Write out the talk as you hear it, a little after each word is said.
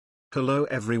Hello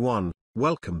everyone,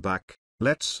 welcome back.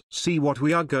 Let's see what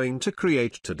we are going to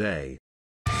create today.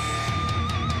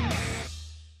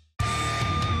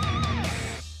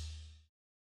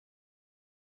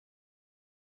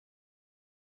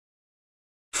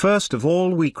 First of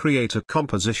all, we create a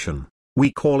composition.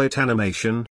 We call it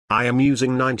animation. I am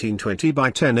using 1920 by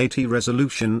 1080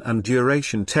 resolution and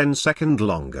duration 10 seconds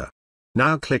longer.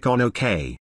 Now click on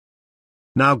OK.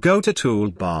 Now go to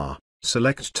Toolbar,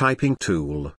 select Typing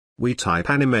Tool. We type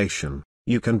animation.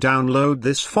 You can download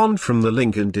this font from the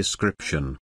link in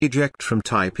description. Eject from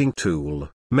Typing Tool.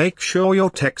 Make sure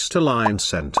your text aligns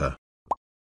center.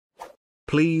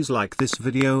 Please like this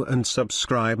video and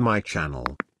subscribe my channel.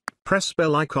 Press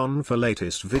bell icon for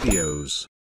latest videos.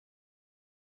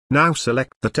 Now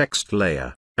select the text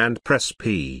layer, and press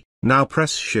P. Now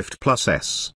press Shift plus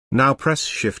S. Now press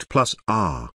Shift plus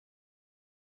R.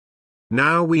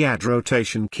 Now we add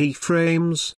rotation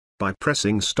keyframes. By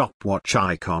pressing stopwatch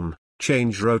icon,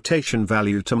 change rotation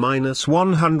value to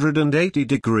 -180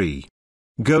 degree.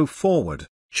 Go forward,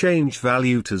 change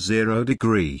value to 0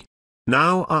 degree.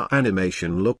 Now our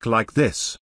animation look like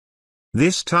this.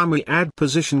 This time we add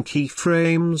position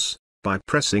keyframes. By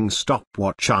pressing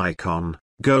stopwatch icon,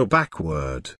 go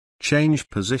backward, change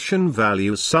position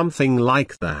value something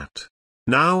like that.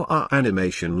 Now our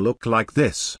animation look like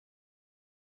this.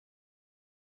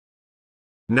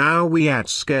 Now we add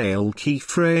scale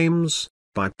keyframes.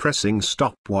 By pressing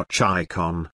stopwatch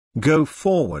icon, go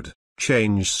forward,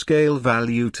 change scale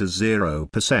value to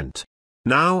 0%.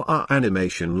 Now our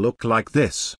animation look like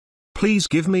this. Please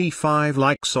give me 5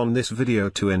 likes on this video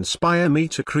to inspire me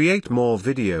to create more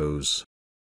videos.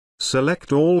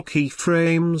 Select all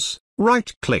keyframes,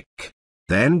 right click.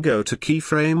 Then go to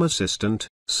Keyframe Assistant,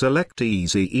 select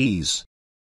Easy Ease.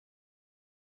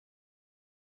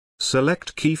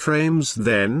 Select keyframes,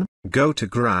 then go to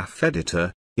Graph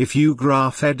Editor. If your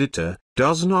graph editor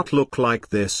does not look like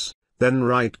this, then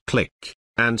right click,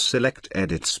 and select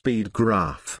Edit Speed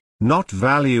Graph, not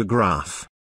Value Graph.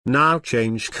 Now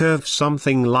change curve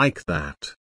something like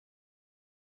that.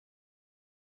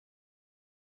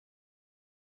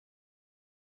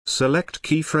 Select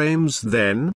keyframes,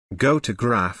 then go to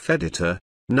Graph Editor.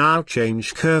 Now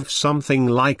change curve something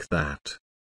like that.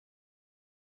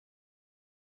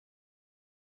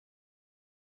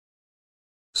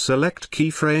 Select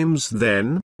keyframes,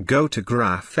 then go to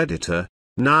Graph Editor.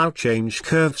 Now change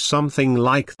curve something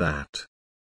like that.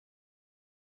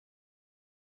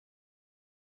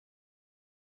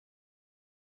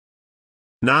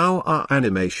 Now our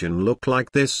animation look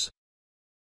like this.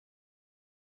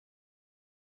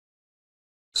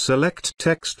 Select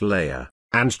text layer,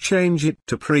 and change it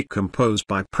to pre-compose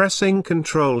by pressing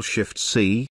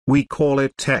Ctrl-Shift-C, we call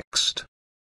it text.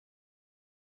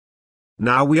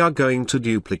 Now we are going to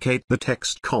duplicate the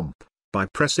text comp, by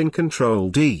pressing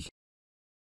Ctrl-D.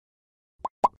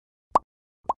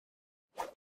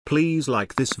 Please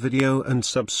like this video and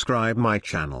subscribe my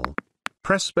channel.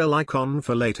 Press bell icon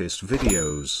for latest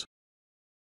videos.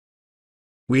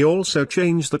 We also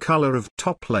change the color of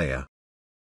top layer.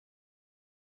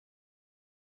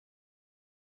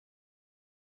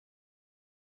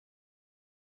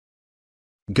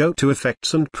 Go to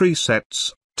Effects and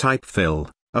Presets, Type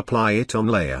Fill, apply it on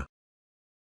layer.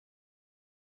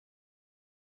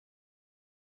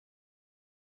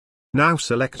 Now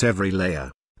select every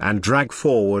layer, and drag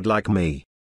forward like me.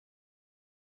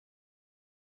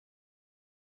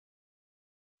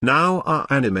 Now our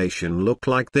animation look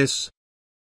like this.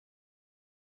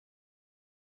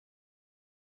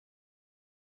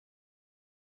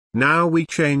 Now we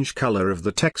change color of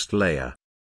the text layer.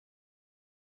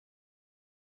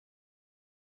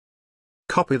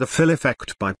 Copy the fill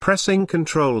effect by pressing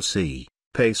Ctrl-C,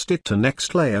 paste it to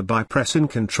next layer by pressing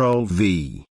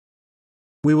Ctrl-V.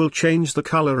 We will change the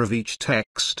color of each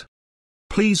text.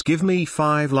 Please give me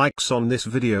 5 likes on this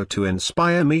video to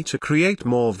inspire me to create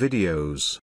more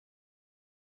videos.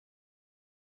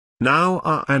 Now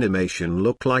our animation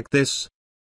look like this.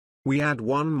 We add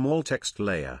one more text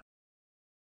layer.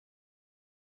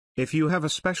 If you have a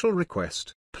special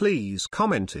request, please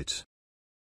comment it.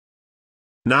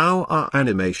 Now our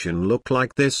animation look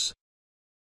like this.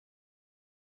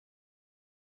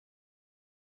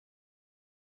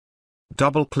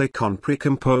 Double-click on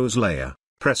Pre-compose layer,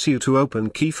 press U to open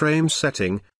keyframe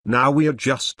setting. Now we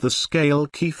adjust the scale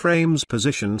keyframes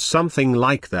position something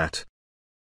like that.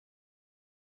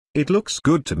 It looks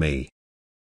good to me.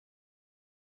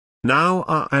 Now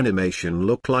our animation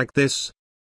look like this.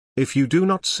 If you do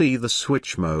not see the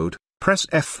switch mode, press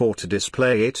F4 to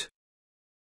display it.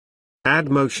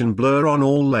 Add motion blur on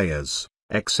all layers,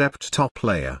 except top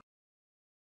layer.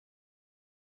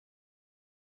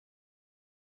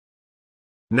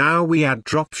 Now we add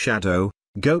drop shadow,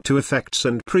 go to Effects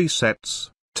and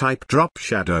Presets, type drop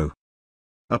shadow.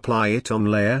 Apply it on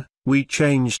layer, we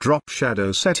change drop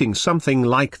shadow setting something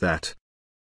like that.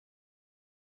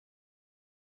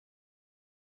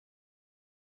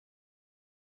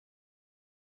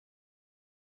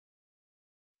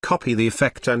 Copy the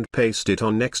effect and paste it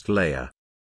on next layer.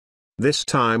 This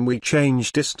time we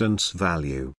change distance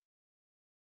value.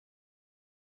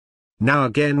 Now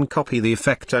again copy the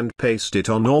effect and paste it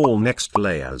on all next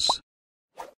layers.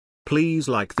 Please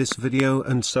like this video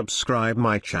and subscribe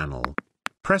my channel.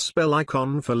 Press bell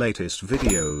icon for latest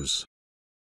videos.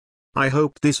 I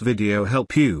hope this video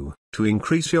help you to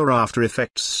increase your After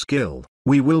Effects skill.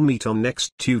 We will meet on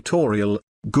next tutorial.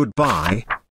 Goodbye.